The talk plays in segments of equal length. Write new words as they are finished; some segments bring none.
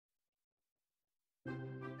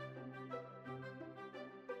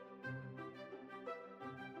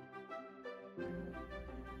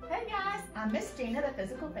Hey guys, I'm Miss Gina, the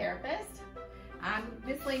physical therapist. I'm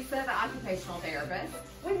Miss Lisa, the occupational therapist.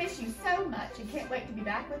 We miss you so much and can't wait to be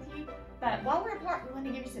back with you. But while we're apart, we want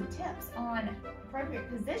to give you some tips on appropriate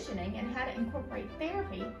positioning and how to incorporate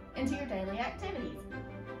therapy into your daily activities.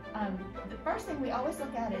 The first thing we always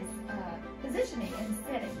look at is positioning and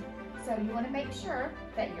sitting. So you want to make sure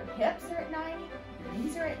that your hips are at 90, your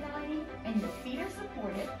knees are at 90, and your feet are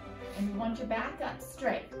supported, and you want your back up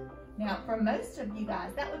straight. Now, for most of you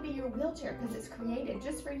guys, that would be your wheelchair because it's created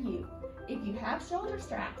just for you. If you have shoulder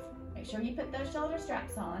straps, make sure you put those shoulder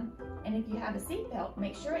straps on. And if you have a seat belt,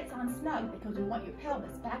 make sure it's on snug because we want your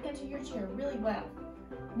pelvis back into your chair really well.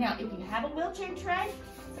 Now, if you have a wheelchair tray,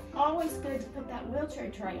 it's always good to put that wheelchair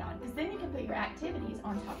tray on because then you can put your activities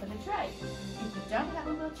on top of the tray. If you don't have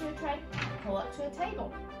a wheelchair tray, pull up to a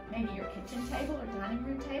table. Maybe your kitchen table or dining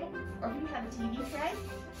room table, or if you have a TV tray,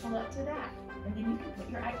 pull up to that. And then you can put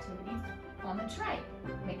your activities on the tray.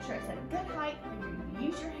 Make sure it's at a good height and you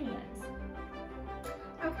use your hands.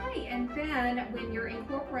 Okay, and then when you're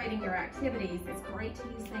incorporating your activities, it's great to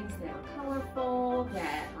use things that are colorful,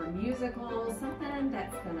 that are musical, something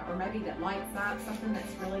that's gonna, or maybe that lights up, something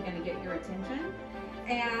that's really gonna get your attention.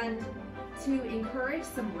 And to encourage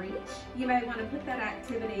some reach, you may want to put that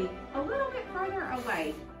activity a little bit further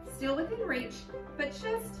away, still within reach, but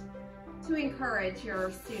just to encourage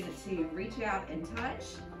your student to reach out and touch,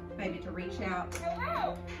 maybe to reach out.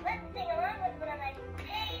 Hello, let's sing along with one of my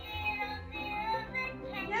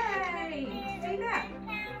Yay! Do that.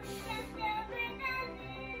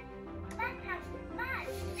 Let's have some fun.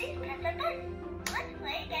 Please press the button. Let's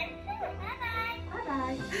play again soon. Bye-bye.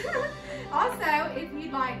 Bye-bye. Also, if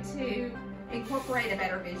you'd like to incorporate a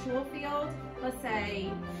better visual field, let's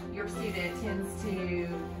say your student tends to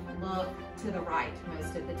look to the right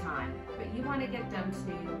most of the time, but you want to get them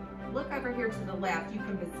to look over here to the left. You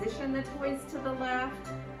can position the toys to the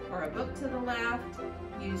left or a book to the left,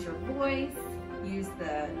 use your voice, use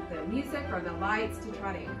the music or the lights to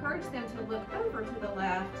try to encourage them to look over to the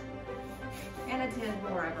left and attend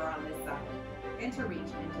more over on this side and to reach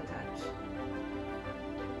and to touch.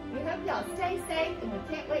 We hope y'all stay safe and we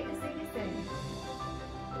can't wait to see you soon.